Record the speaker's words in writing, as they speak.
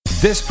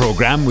This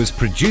programme was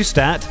produced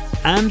at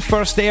and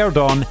first aired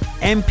on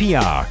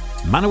MPR,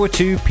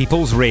 Manawatu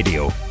People's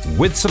Radio,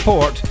 with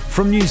support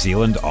from New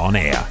Zealand On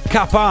Air.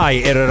 Ka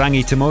pai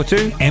Irarangi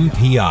Tamotu,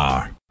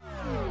 MPR.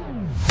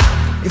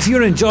 If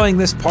you're enjoying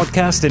this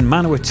podcast in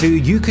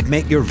Manawatu, you could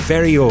make your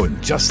very own,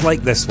 just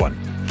like this one.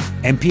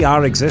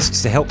 MPR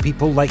exists to help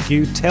people like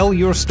you tell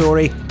your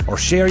story or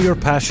share your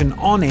passion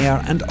on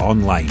air and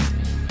online.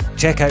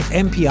 Check out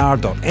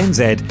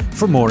mpr.nz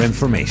for more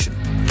information.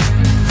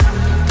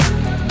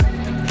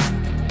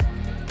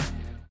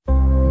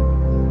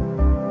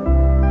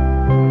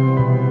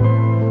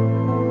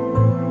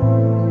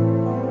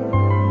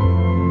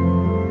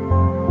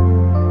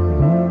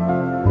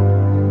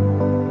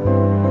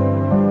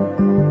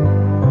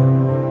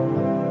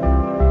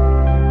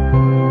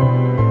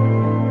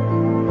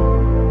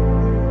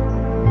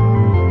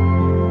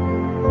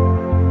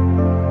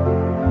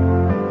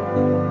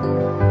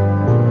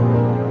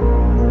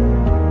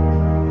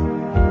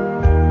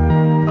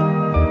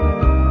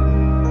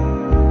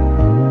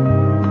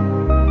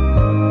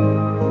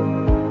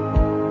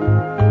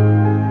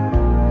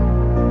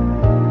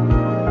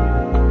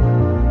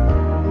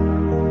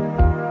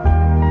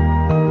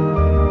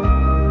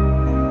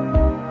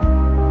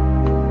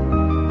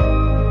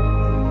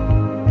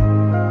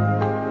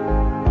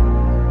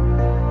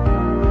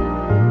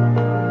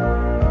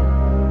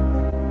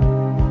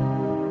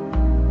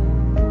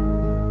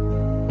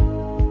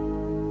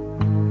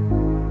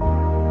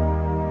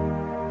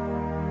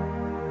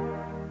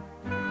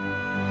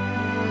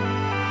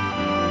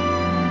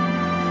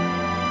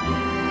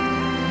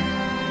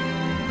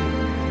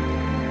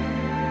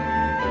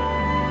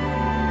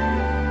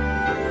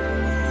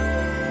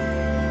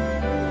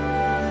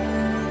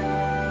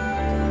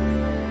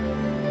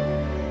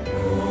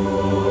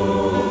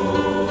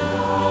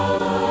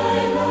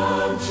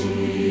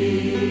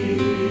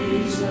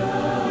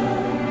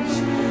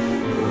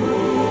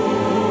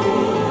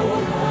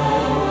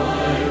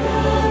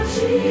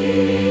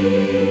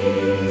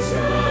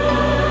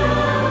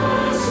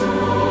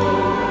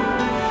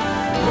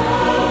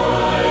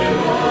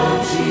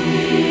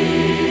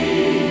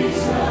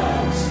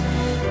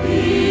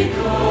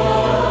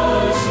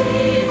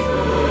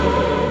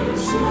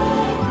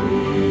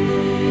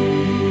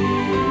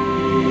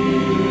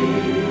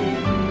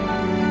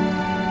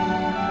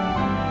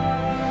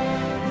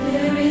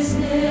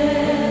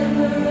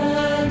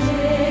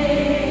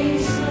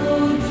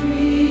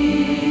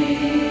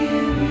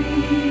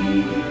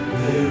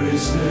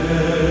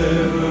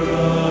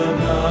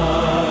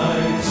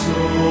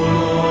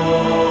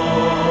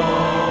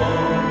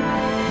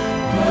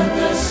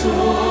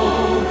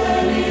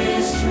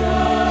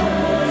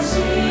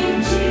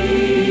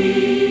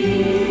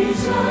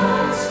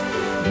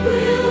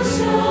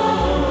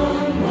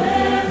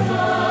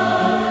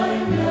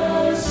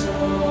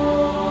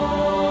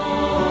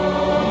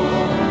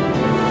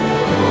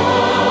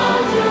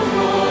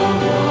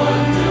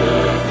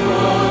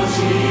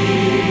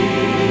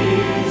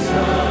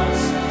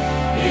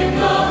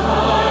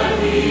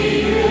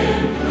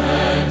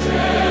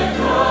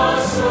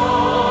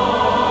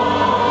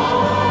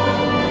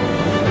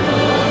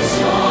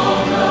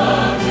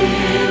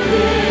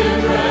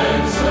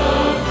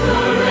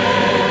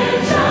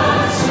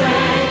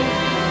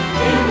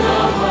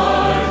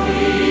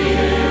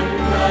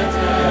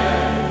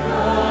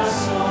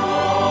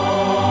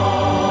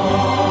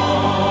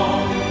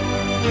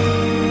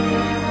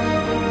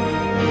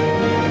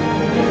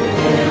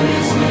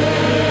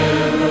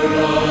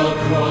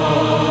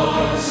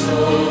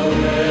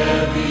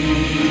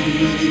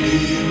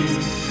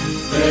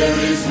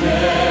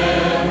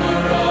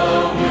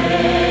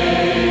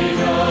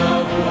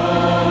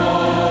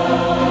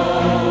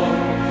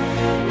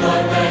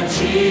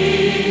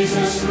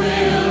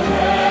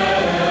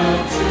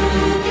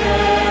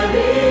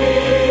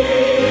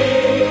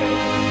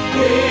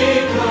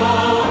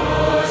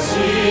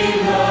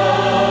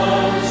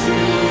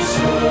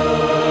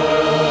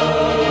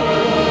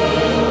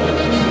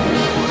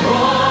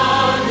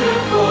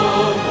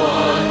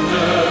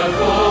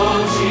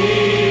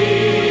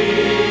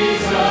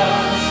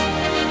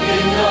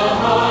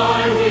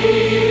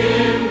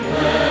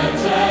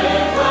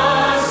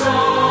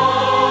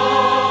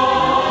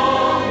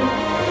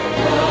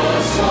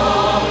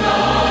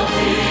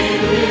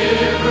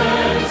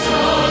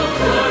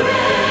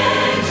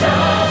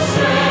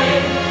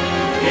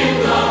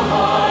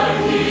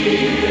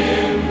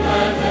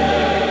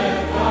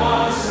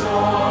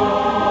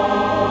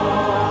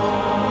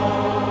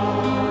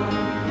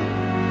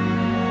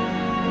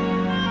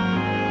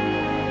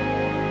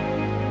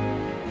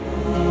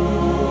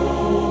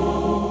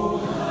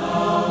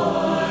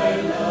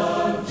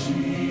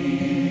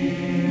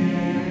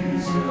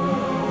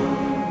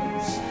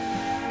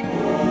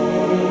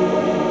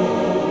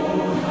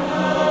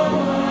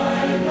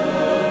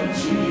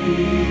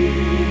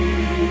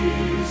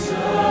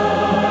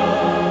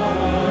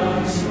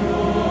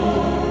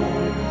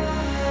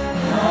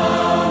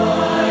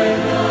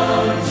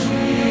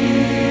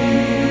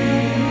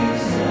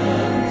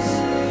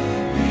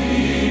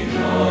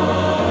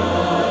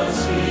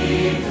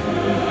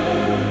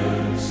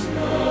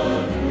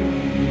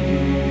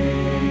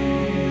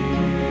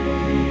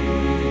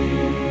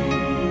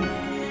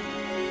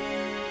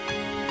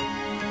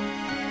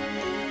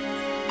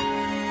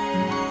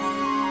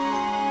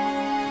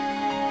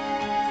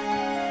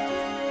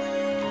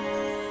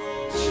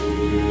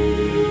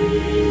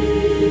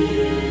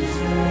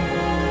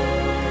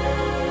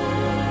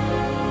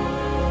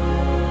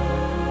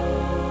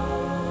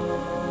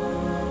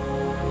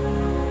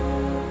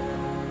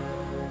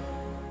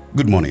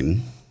 Good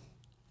morning.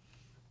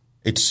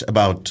 It's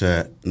about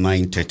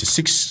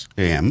 9:36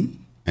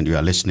 a.m. and you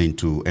are listening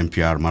to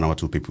MPR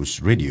Manawatu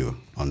People's Radio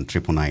on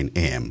 999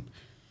 AM.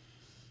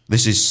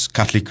 This is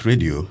Catholic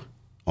Radio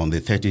on the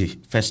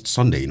 31st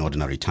Sunday in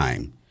Ordinary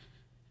Time.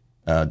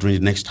 During the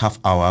next half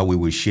hour, we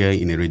will share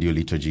in a radio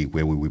liturgy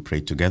where we will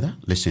pray together,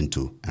 listen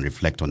to, and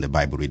reflect on the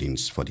Bible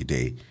readings for the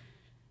day.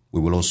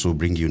 We will also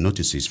bring you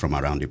notices from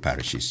around the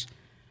parishes.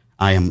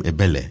 I am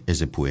Ebele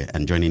Ezepue,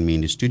 and joining me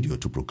in the studio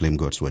to proclaim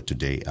God's word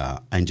today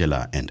are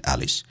Angela and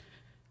Alice.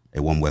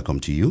 A warm welcome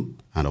to you,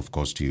 and of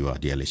course to you, our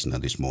dear listener,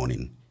 this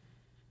morning.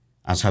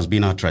 As has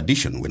been our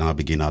tradition, we now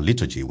begin our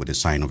liturgy with the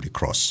sign of the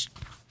cross.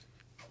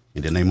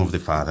 In the name of the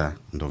Father,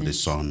 and of the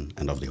Son,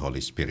 and of the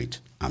Holy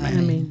Spirit. Amen.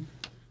 Amen.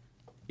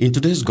 In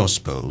today's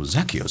Gospel,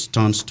 Zacchaeus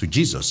turns to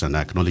Jesus and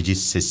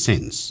acknowledges his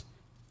sins.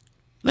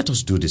 Let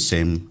us do the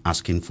same,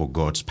 asking for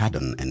God's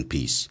pardon and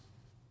peace.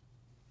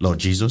 Lord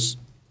Jesus,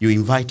 you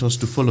invite us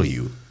to follow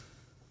you.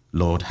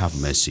 Lord,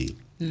 have mercy.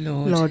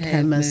 Lord,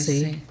 have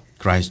mercy.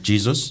 Christ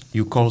Jesus,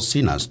 you call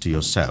sinners to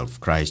yourself.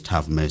 Christ,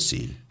 have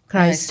mercy.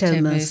 Christ,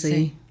 have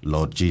mercy.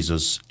 Lord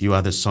Jesus, you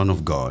are the Son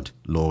of God.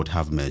 Lord,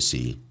 have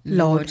mercy.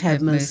 Lord,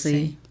 have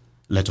mercy.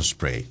 Let us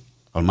pray.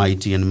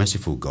 Almighty and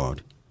merciful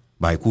God,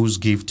 by whose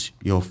gift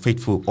your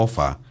faithful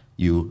offer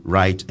you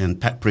right and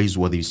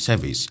praiseworthy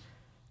service,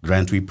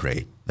 grant, we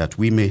pray, that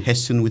we may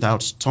hasten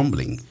without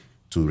stumbling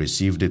to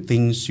receive the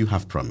things you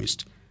have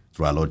promised.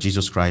 Through our Lord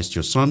Jesus Christ,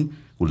 your Son,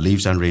 who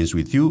lives and reigns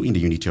with you in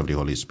the unity of the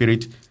Holy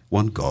Spirit,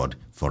 one God,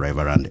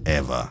 forever and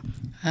ever.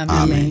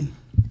 Amen.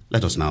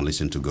 Let us now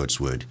listen to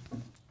God's word.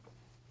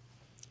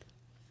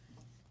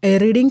 A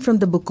reading from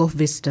the Book of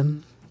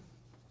Wisdom.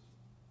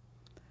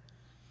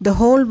 The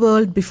whole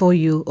world before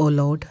you, O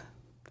Lord,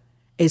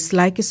 is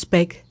like a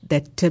speck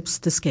that tips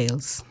the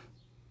scales,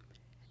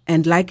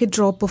 and like a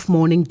drop of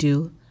morning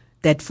dew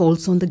that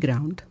falls on the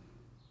ground.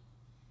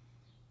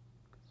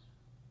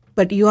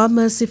 But you are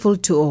merciful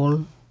to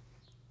all,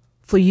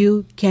 for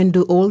you can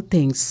do all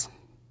things,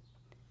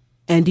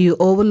 and you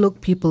overlook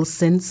people's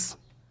sins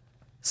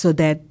so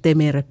that they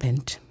may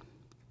repent.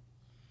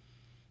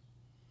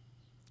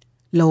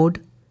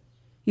 Lord,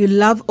 you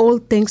love all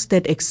things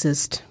that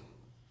exist,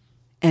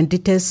 and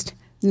detest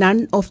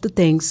none of the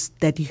things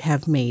that you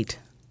have made.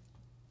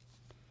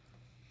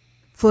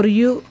 For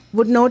you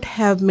would not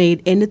have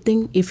made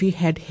anything if you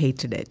had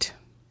hated it.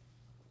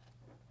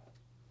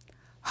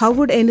 How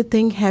would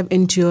anything have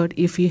endured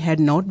if you had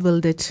not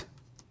willed it?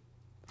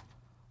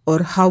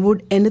 Or how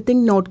would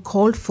anything not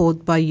called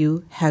forth by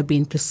you have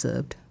been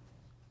preserved?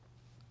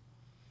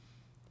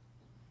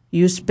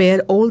 You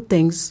spare all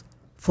things,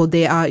 for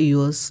they are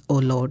yours, O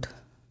Lord.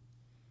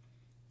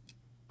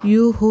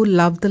 You who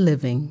love the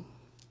living.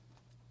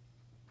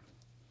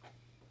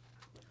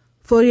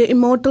 For your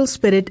immortal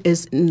spirit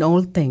is in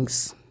all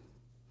things.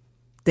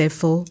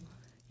 Therefore,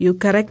 you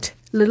correct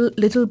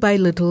little by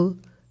little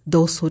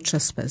those who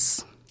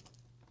trespass.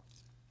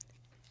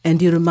 And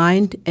you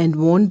remind and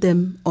warn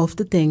them of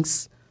the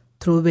things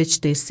through which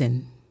they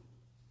sin,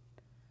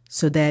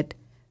 so that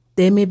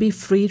they may be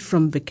freed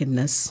from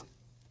wickedness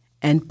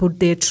and put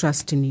their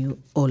trust in you,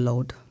 O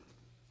Lord.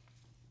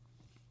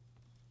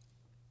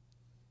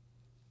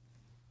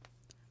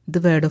 The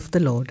word of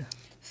the Lord.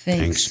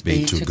 Thanks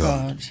be to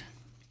God.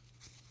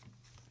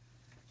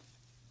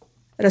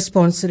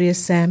 Responsorial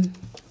Psalm.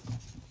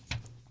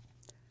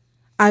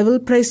 I will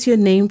praise your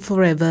name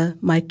forever,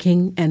 my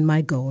King and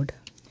my God.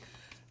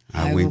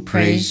 I will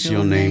praise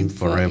your name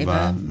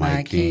forever,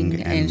 my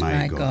King and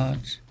my God.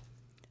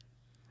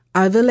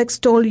 I will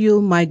extol you,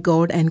 my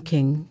God and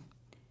King,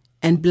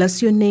 and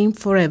bless your name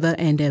forever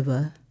and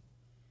ever.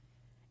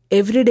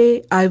 Every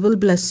day I will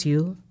bless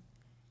you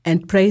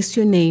and praise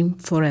your name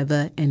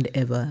forever and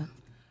ever.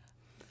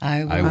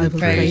 I will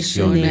praise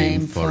your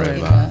name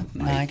forever,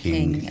 my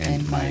King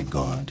and my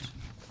God.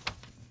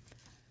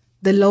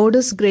 The Lord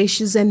is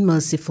gracious and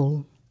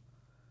merciful,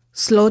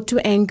 slow to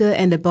anger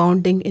and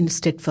abounding in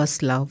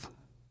steadfast love.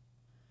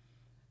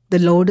 The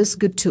Lord is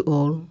good to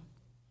all,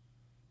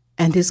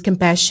 and his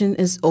compassion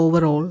is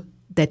over all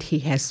that he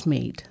has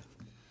made.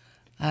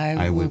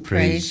 I will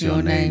praise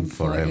your name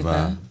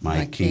forever,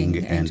 my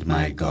King and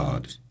my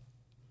God.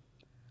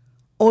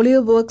 All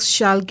your works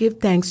shall give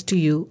thanks to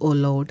you, O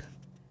Lord,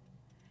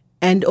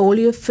 and all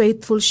your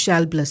faithful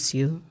shall bless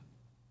you.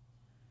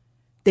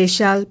 They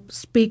shall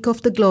speak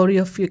of the glory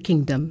of your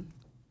kingdom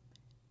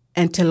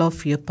and tell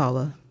of your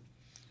power.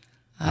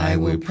 I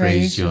will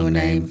praise your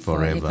name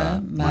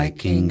forever, my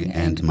King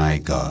and my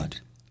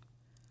God.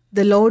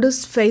 The Lord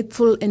is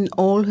faithful in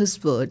all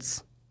his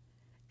words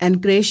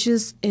and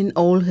gracious in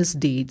all his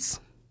deeds.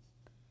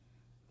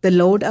 The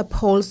Lord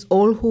upholds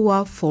all who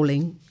are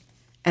falling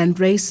and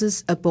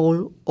raises up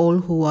all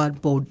who are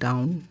bowed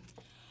down.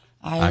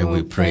 I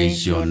will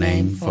praise your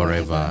name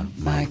forever,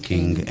 my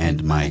King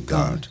and my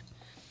God.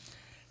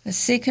 The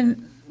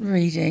second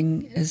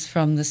reading is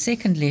from the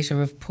second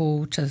letter of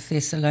Paul to the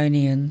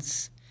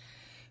Thessalonians.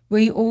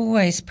 We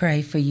always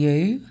pray for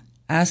you,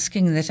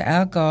 asking that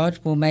our God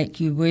will make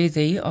you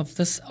worthy of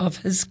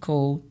his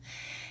call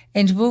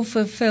and will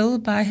fulfill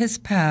by his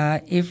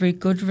power every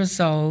good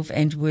resolve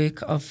and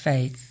work of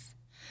faith,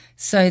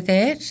 so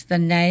that the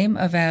name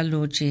of our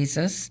Lord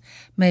Jesus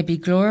may be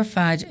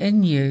glorified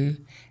in you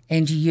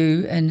and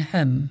you in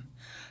him,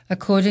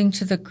 according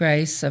to the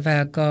grace of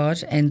our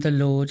God and the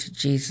Lord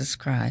Jesus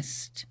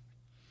Christ.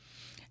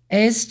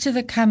 As to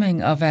the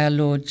coming of our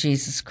Lord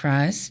Jesus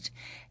Christ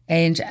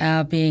and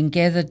our being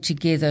gathered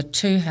together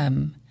to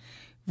him,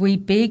 we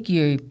beg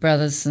you,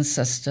 brothers and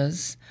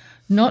sisters,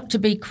 not to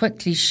be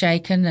quickly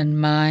shaken in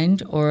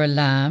mind or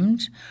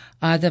alarmed,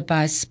 either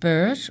by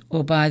spirit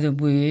or by the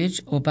word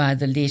or by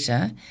the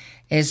letter,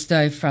 as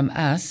though from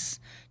us,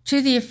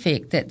 to the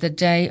effect that the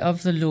day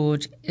of the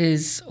Lord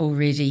is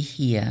already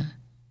here.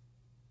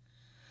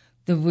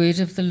 The word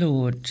of the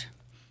Lord.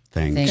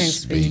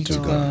 Thanks be to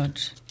God.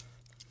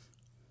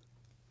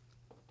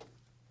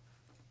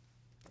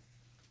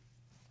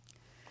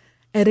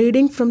 A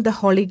reading from the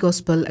Holy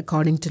Gospel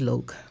according to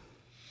Luke.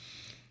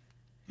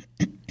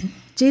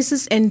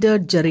 Jesus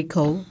entered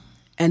Jericho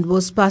and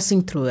was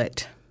passing through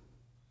it.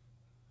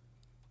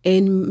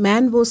 A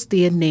man was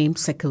there named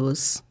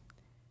Zacchaeus.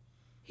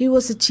 He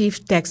was a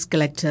chief tax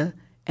collector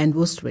and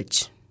was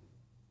rich.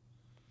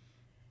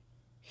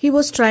 He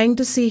was trying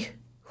to see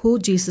who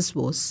Jesus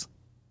was,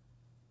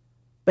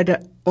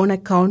 but on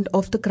account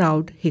of the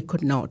crowd he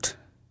could not,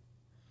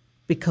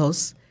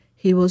 because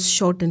he was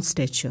short in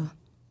stature.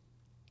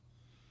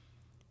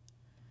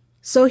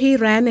 So he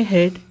ran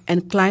ahead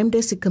and climbed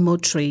a sycamore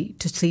tree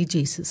to see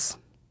Jesus,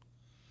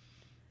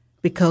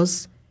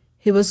 because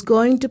he was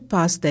going to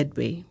pass that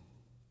way.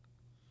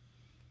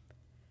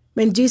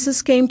 When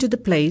Jesus came to the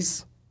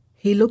place,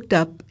 he looked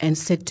up and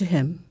said to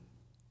him,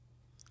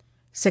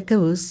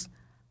 "Zacchaeus,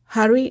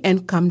 hurry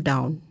and come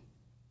down,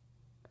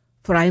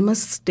 for I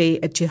must stay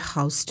at your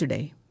house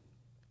today."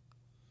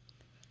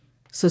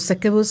 So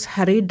Zacchaeus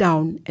hurried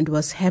down and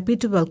was happy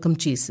to welcome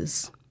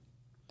Jesus.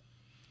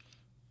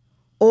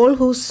 All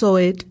who saw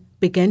it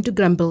began to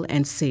grumble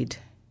and said,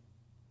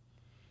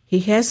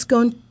 "He has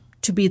gone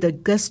to be the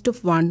guest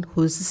of one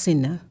who is a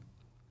sinner."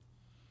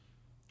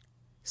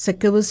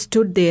 Zacchaeus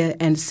stood there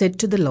and said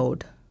to the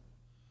Lord,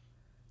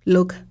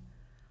 "Look,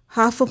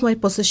 half of my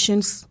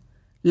possessions,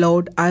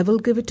 Lord, I will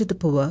give it to the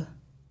poor.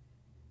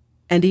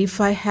 And if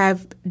I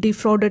have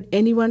defrauded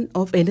anyone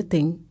of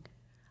anything,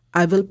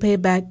 I will pay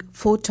back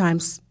 4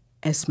 times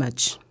as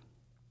much."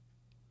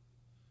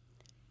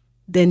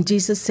 Then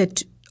Jesus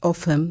said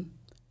of him,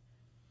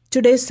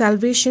 "Today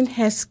salvation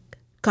has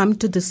come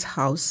to this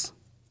house,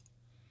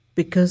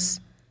 because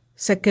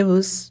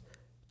Zacchaeus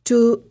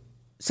too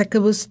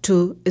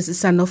is a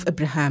son of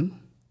Abraham.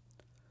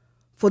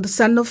 For the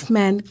Son of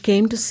Man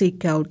came to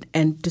seek out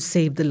and to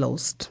save the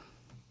lost."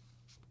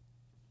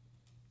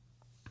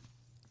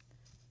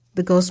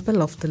 The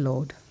Gospel of the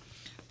Lord.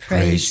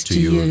 Praise to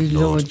you,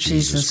 Lord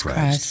Jesus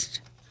Christ.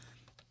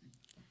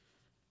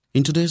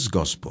 In today's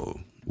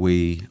Gospel,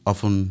 we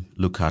often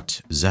look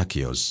at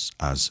Zacchaeus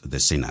as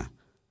the sinner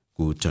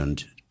who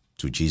turned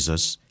to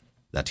Jesus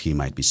that he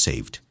might be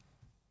saved.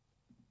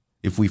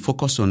 If we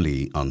focus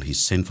only on his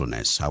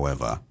sinfulness,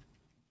 however,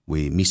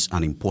 we miss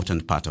an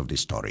important part of the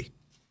story.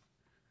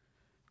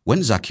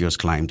 When Zacchaeus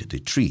climbed the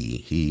tree,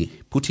 he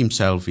put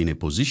himself in a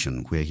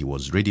position where he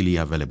was readily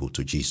available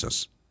to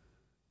Jesus.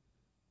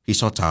 He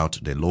sought out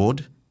the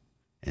Lord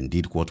and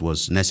did what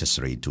was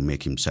necessary to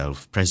make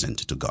himself present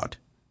to God.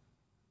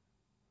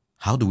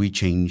 How do we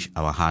change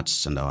our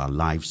hearts and our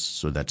lives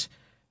so that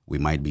we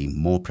might be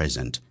more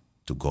present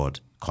to God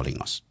calling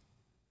us?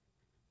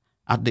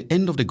 At the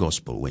end of the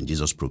Gospel, when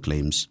Jesus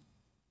proclaims,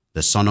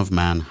 "The Son of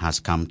Man has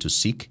come to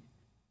seek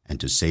and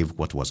to save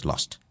what was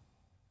lost,"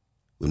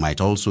 we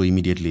might also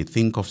immediately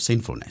think of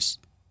sinfulness.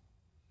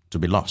 To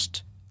be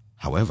lost,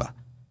 however,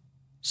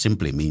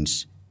 simply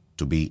means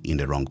to be in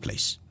the wrong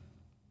place.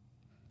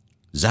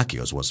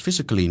 Zacchaeus was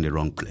physically in the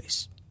wrong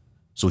place,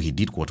 so he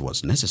did what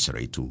was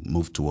necessary to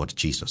move toward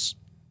Jesus.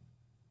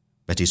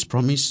 But his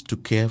promise to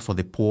care for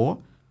the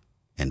poor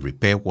and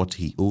repair what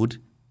he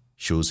owed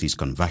shows his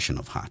conversion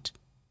of heart.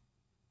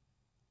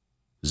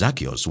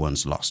 Zacchaeus,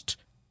 once lost,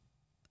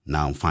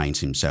 now finds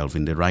himself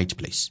in the right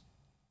place,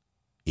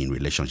 in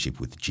relationship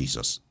with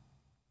Jesus.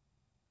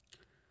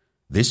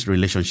 This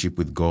relationship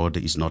with God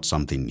is not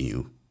something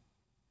new.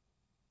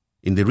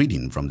 In the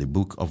reading from the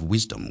Book of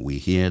Wisdom, we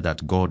hear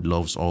that God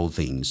loves all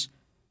things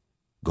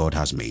God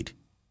has made,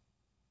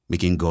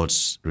 making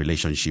God's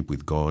relationship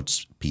with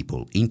God's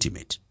people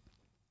intimate.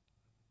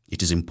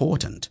 It is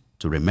important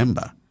to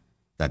remember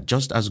that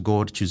just as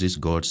God chooses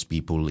God's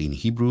people in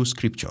Hebrew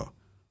Scripture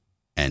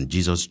and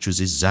Jesus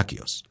chooses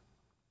Zacchaeus,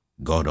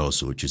 God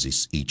also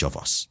chooses each of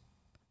us.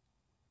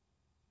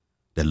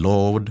 The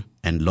Lord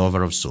and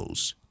lover of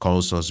souls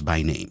calls us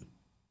by name.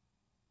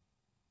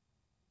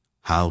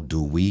 How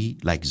do we,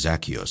 like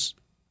Zacchaeus,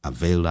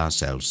 avail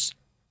ourselves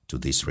to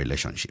this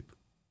relationship?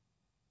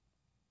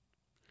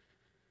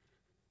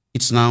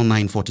 It's now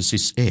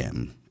 9:46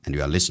 a.m. and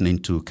you are listening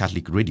to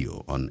Catholic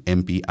Radio on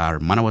MPR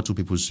Manawatu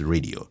People's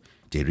Radio,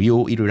 Te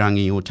Rio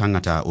Irirangi o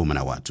Tangata o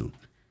Manawatu.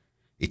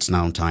 It's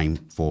now time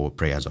for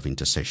prayers of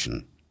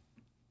intercession.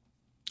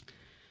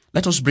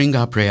 Let us bring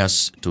our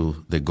prayers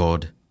to the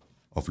God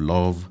of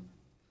love,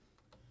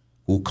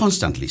 who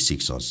constantly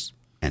seeks us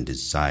and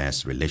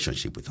desires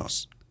relationship with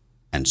us.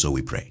 And so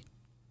we pray.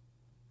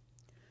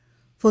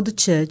 For the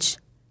Church,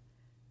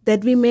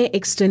 that we may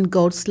extend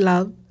God's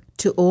love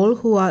to all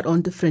who are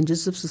on the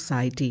fringes of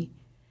society,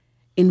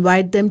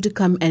 invite them to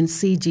come and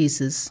see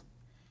Jesus,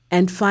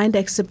 and find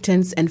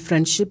acceptance and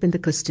friendship in the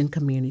Christian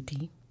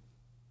community.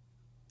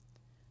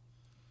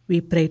 We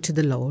pray to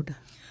the Lord.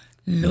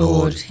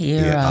 Lord,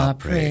 hear our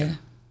prayer.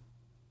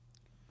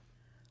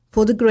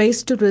 For the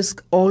grace to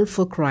risk all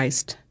for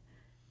Christ,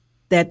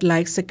 that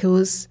like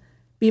Zacchaeus,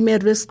 we may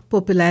risk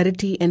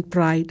popularity and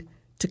pride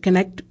to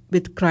connect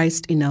with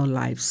Christ in our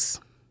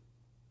lives.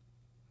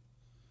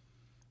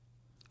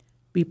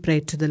 We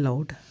pray to the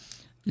Lord.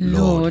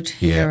 Lord,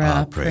 hear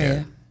our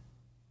prayer.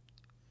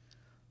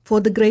 For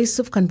the grace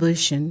of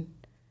conversion,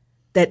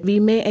 that we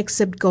may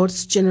accept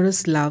God's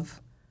generous love,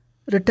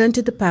 return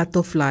to the path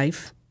of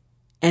life,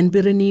 and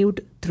be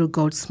renewed through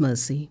God's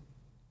mercy.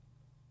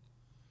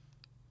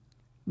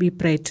 We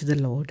pray to the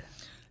Lord.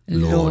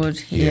 Lord,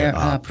 hear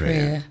our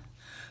prayer.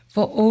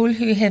 For all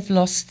who have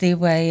lost their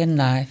way in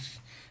life,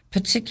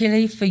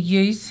 particularly for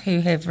youth who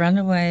have run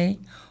away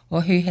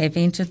or who have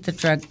entered the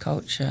drug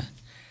culture,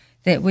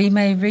 that we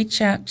may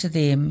reach out to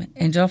them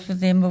and offer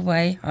them a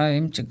way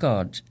home to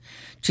God,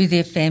 to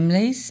their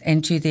families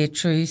and to their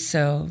true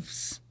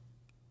selves.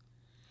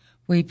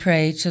 We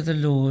pray to the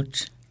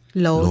Lord.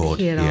 Lord,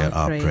 hear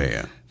our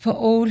prayer. For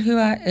all who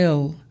are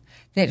ill,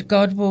 that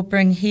God will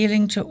bring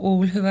healing to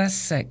all who are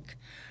sick,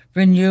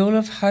 renewal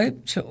of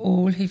hope to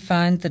all who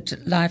find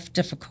the life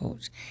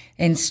difficult,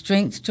 and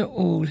strength to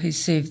all who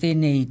serve their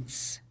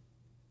needs.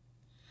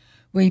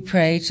 We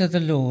pray to the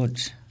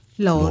Lord.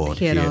 Lord,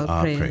 hear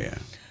our prayer.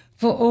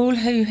 For all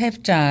who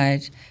have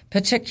died,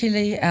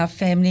 particularly our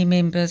family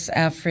members,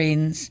 our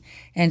friends,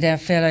 and our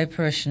fellow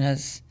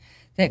parishioners,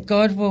 that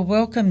God will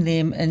welcome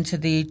them into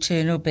the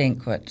eternal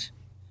banquet.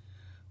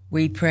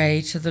 We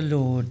pray to the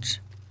Lord.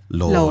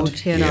 Lord,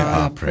 hear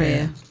our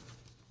prayer.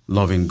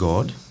 Loving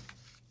God,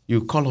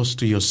 you call us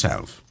to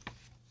yourself.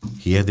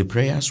 Hear the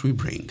prayers we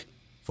bring,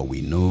 for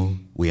we know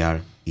we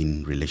are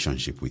in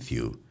relationship with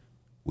you.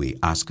 We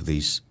ask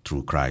this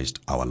through Christ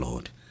our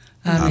Lord.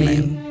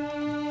 Amen.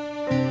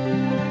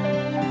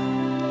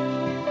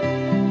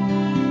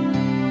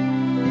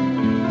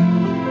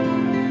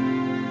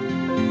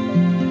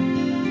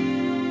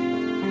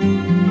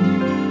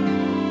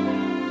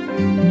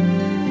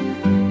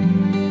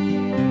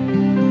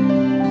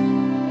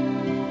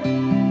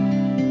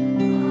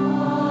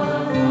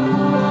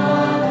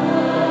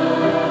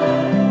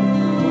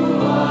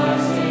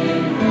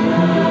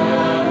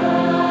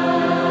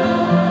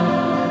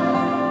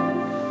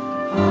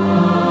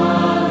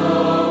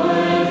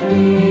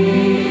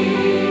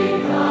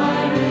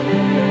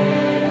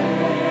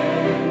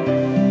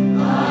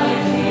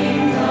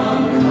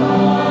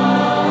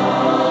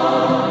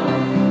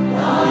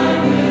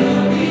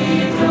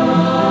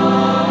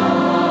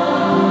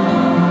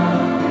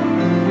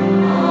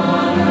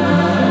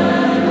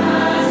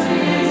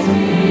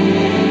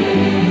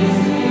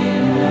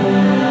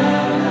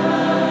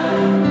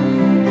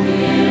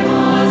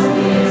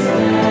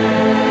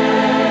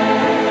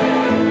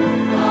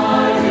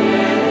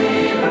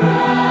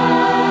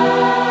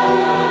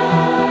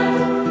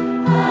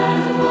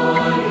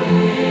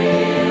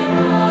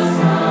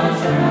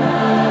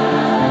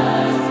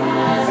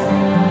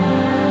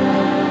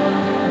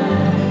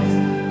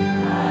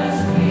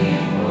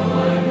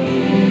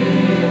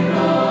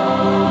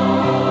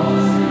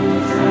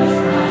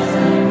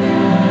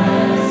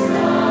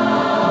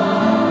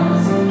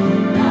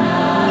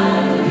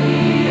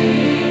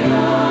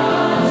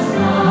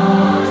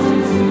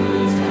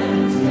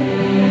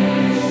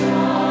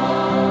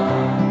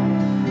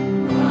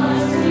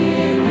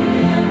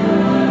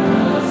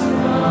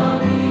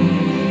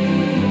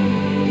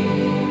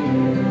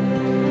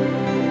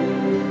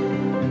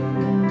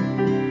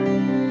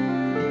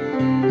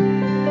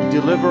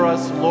 Deliver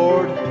us,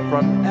 Lord,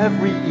 from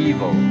every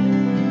evil,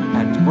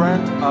 and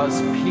grant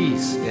us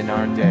peace in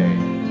our day.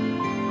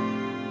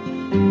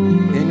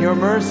 In your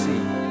mercy,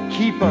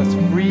 keep us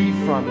free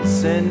from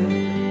sin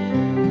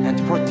and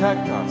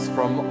protect us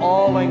from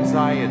all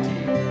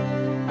anxiety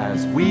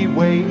as we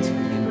wait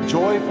in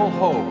joyful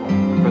hope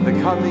for the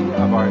coming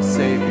of our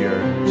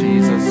Savior,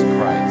 Jesus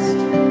Christ.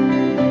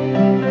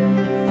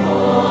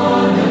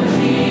 For the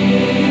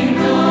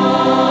kingdom,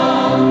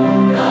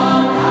 the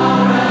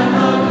power and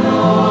the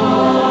glory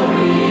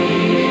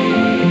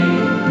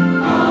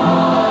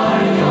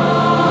are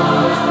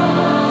yours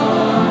now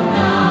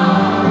and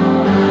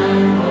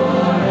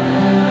forever.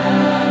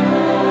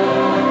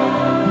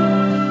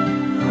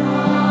 From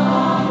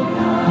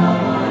now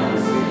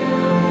until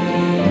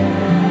the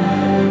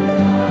end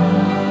of time.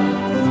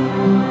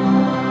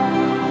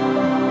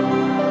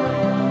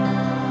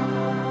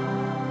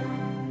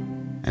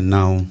 And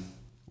now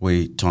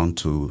we turn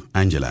to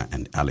Angela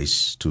and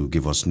Alice to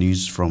give us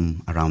news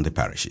from around the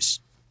parishes.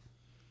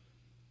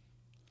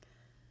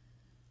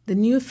 The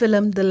new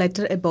film, The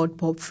Letter About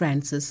Pope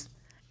Francis,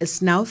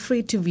 is now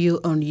free to view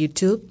on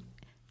YouTube,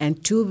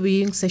 and 2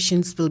 viewing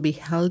sessions will be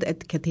held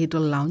at the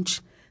Cathedral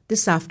Lounge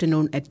this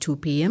afternoon at 2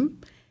 p.m.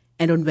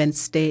 and on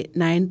Wednesday,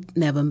 9th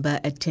November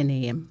at 10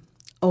 a.m.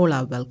 All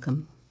are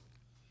welcome.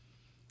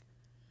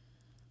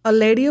 Our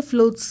Lady of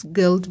Lourdes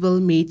Guild will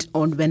meet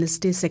on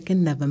Wednesday, 2nd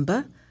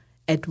November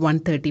at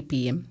 1:30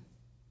 p.m.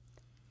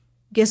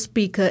 Guest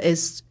speaker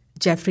is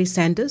Jeffrey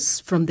Sanders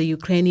from the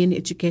Ukrainian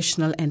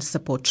Educational and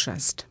Support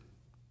Trust.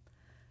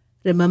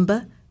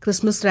 Remember,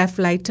 Christmas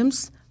raffle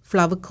items,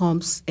 flower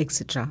combs,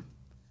 etc.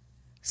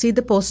 See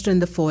the poster in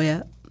the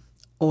foyer.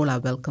 All are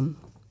welcome.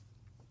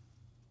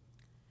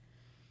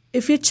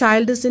 If your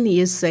child is in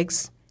Year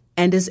 6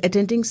 and is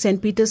attending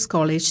St. Peter's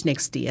College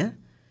next year,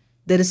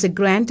 there is a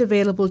grant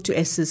available to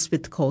assist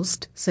with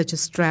costs such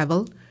as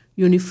travel,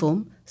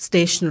 uniform,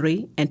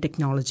 stationery, and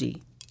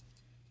technology.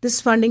 This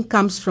funding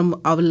comes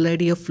from Our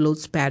Lady of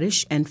Lourdes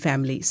Parish, and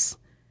families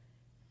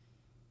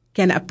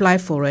can apply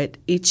for it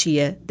each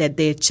year that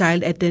their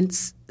child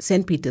attends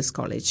St. Peter's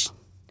College.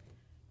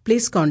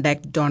 Please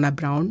contact Donna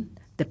Brown,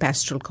 the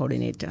pastoral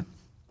coordinator.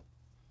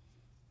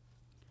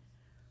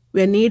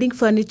 We are needing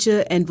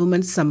furniture and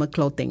women's summer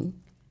clothing.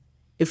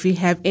 If you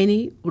have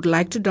any would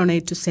like to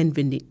donate to St.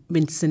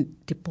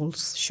 Vincent de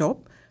Paul's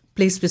shop,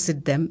 please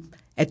visit them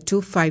at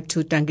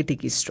 252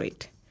 Tangatiki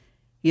Street.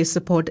 Your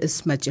support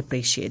is much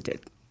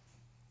appreciated.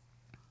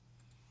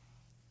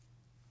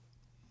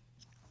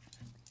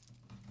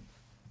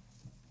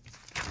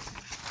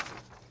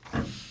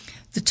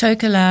 The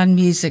Tokalan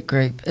Music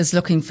Group is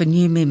looking for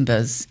new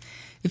members.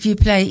 If you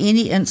play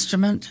any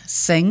instrument,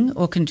 sing,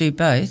 or can do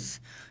both,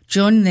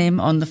 join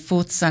them on the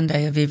 4th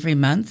Sunday of every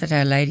month at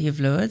Our Lady of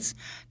Lourdes,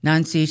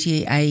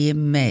 9:30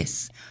 a.m.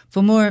 Mass.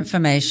 For more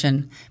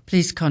information,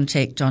 please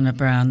contact Donna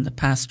Brown, the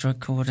pastoral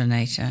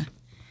coordinator.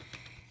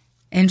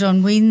 And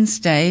on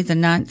Wednesday, the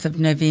 9th of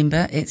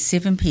November at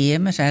 7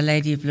 p.m. at Our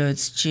Lady of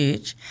Lourdes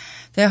Church,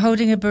 they're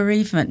holding a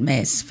bereavement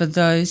mass for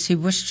those who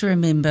wish to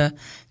remember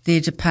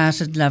their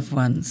departed loved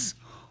ones.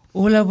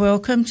 All are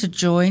welcome to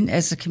join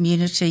as a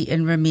community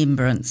in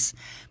remembrance.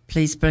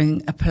 Please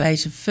bring a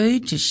plate of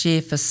food to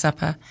share for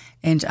supper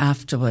and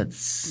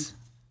afterwards.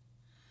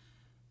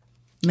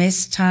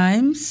 Mass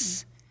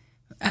times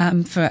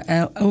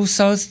for All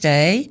Souls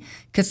Day.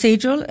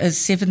 Cathedral is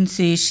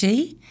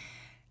 7:30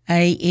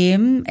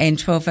 a.m. and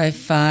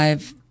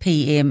 12:05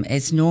 p.m.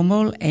 as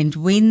normal. And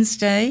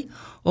Wednesday,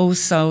 All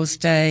Souls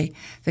Day,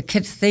 the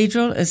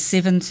Cathedral is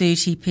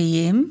 7:30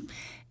 p.m.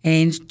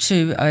 and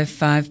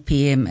 2:05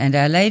 p.m. And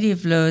Our Lady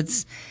of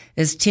Lourdes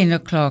is 10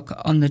 o'clock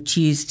on the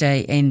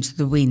Tuesday and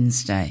the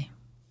Wednesday.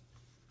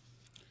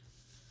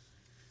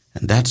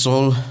 And that's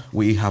all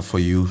we have for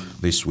you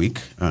this week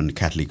on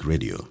Catholic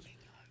Radio.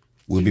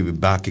 We'll be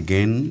back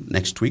again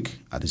next week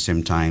at the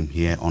same time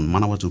here on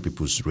Manawatu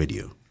People's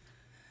Radio.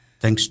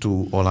 Thanks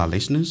to all our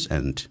listeners,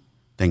 and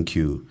thank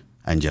you,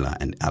 Angela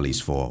and Alice,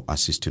 for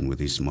assisting with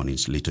this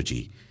morning's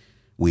liturgy.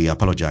 We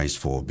apologize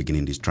for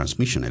beginning this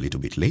transmission a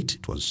little bit late.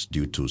 It was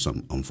due to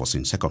some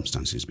unforeseen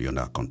circumstances beyond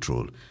our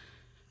control.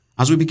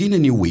 As we begin a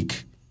new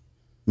week,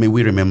 may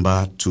we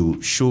remember to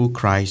show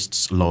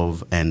Christ's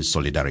love and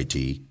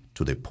solidarity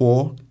to the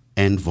poor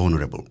and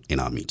vulnerable in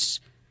our midst.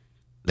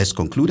 Let's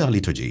conclude our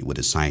liturgy with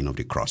the sign of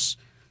the cross.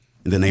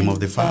 In the name of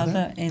the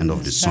Father, and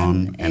of the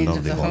Son, and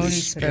of the Holy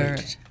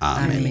Spirit.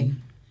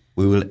 Amen.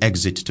 We will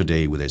exit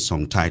today with a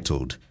song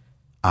titled,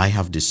 I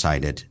Have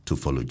Decided to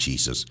Follow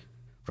Jesus,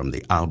 from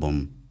the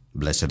album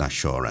Blessed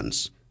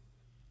Assurance.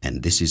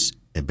 And this is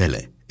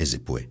Ebele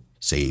Ezipwe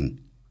saying,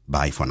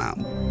 bye for now.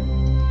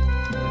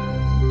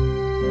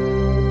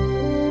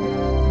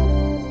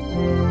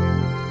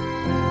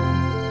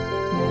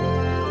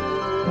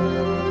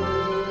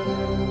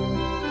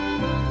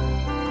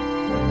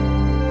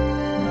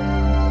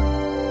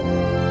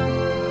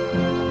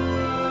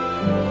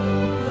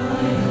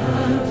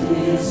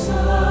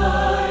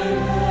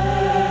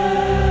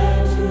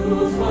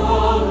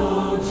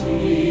 Follow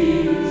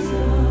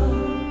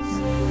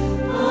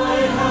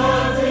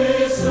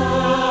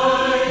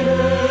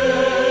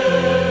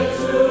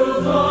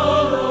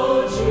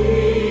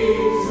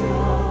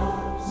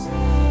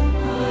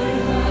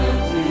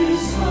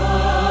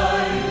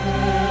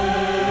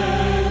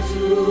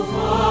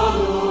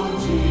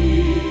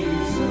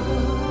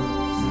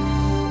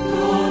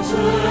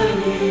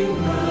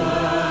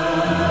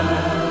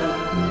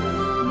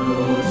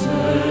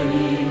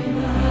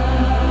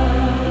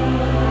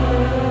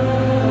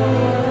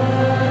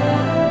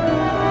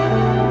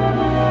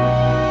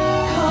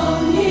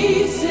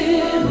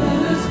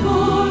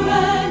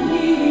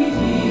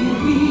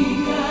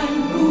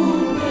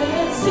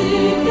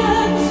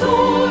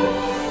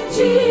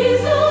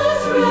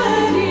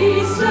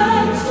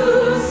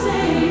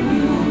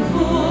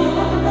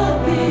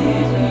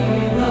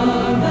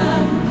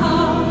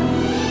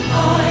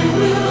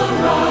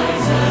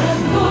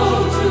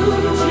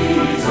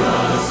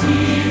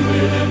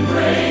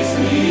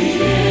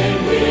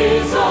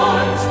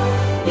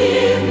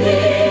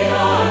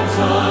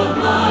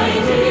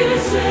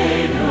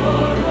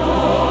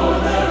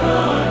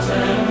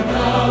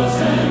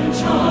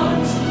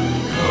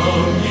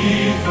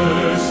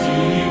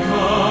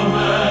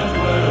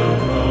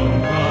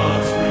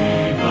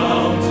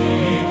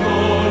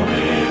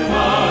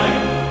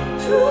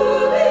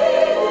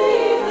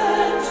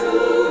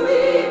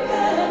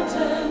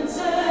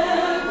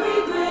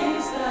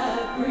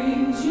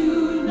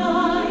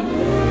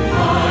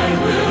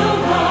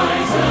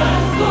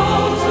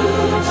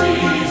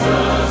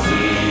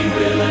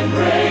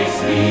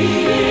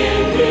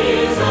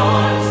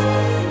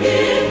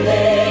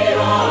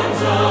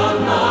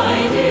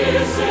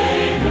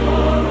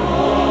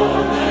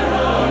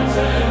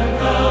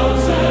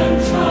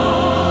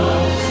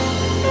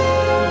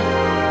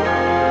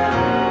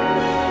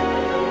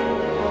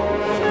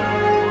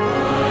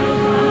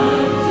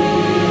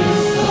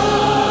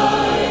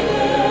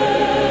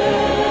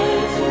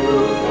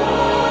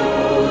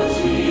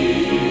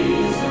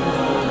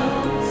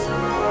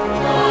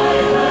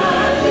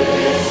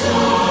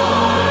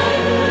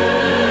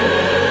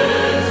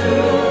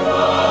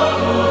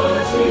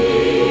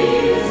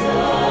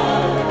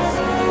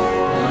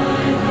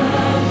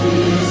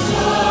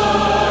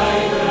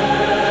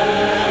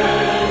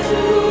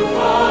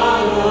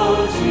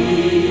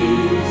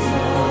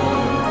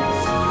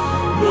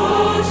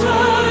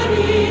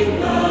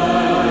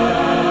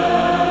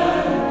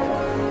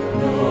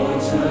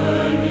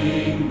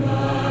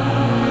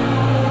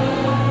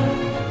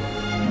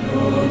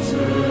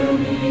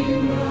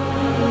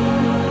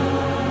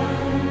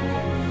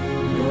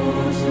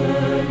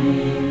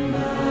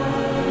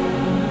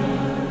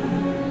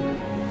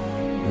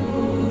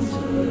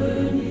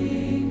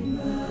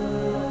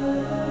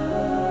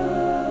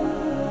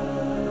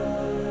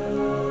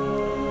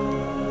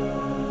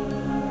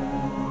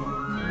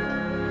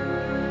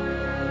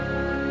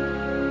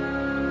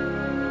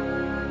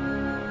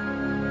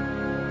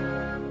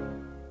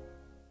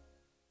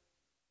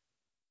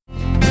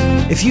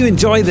If you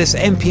enjoy this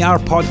MPR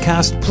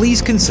podcast,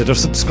 please consider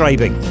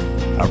subscribing.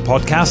 Our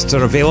podcasts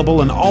are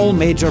available on all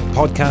major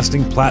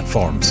podcasting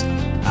platforms: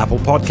 Apple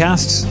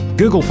Podcasts,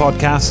 Google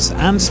Podcasts,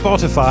 and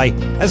Spotify,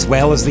 as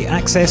well as the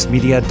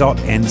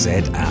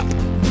accessmedia.nz app.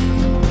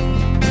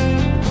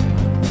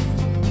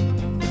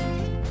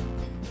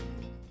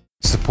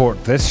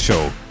 Support this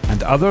show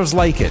and others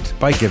like it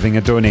by giving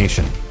a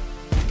donation.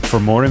 For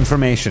more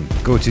information,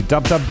 go to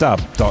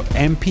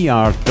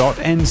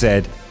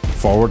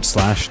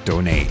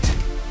www.mpr.nz/donate.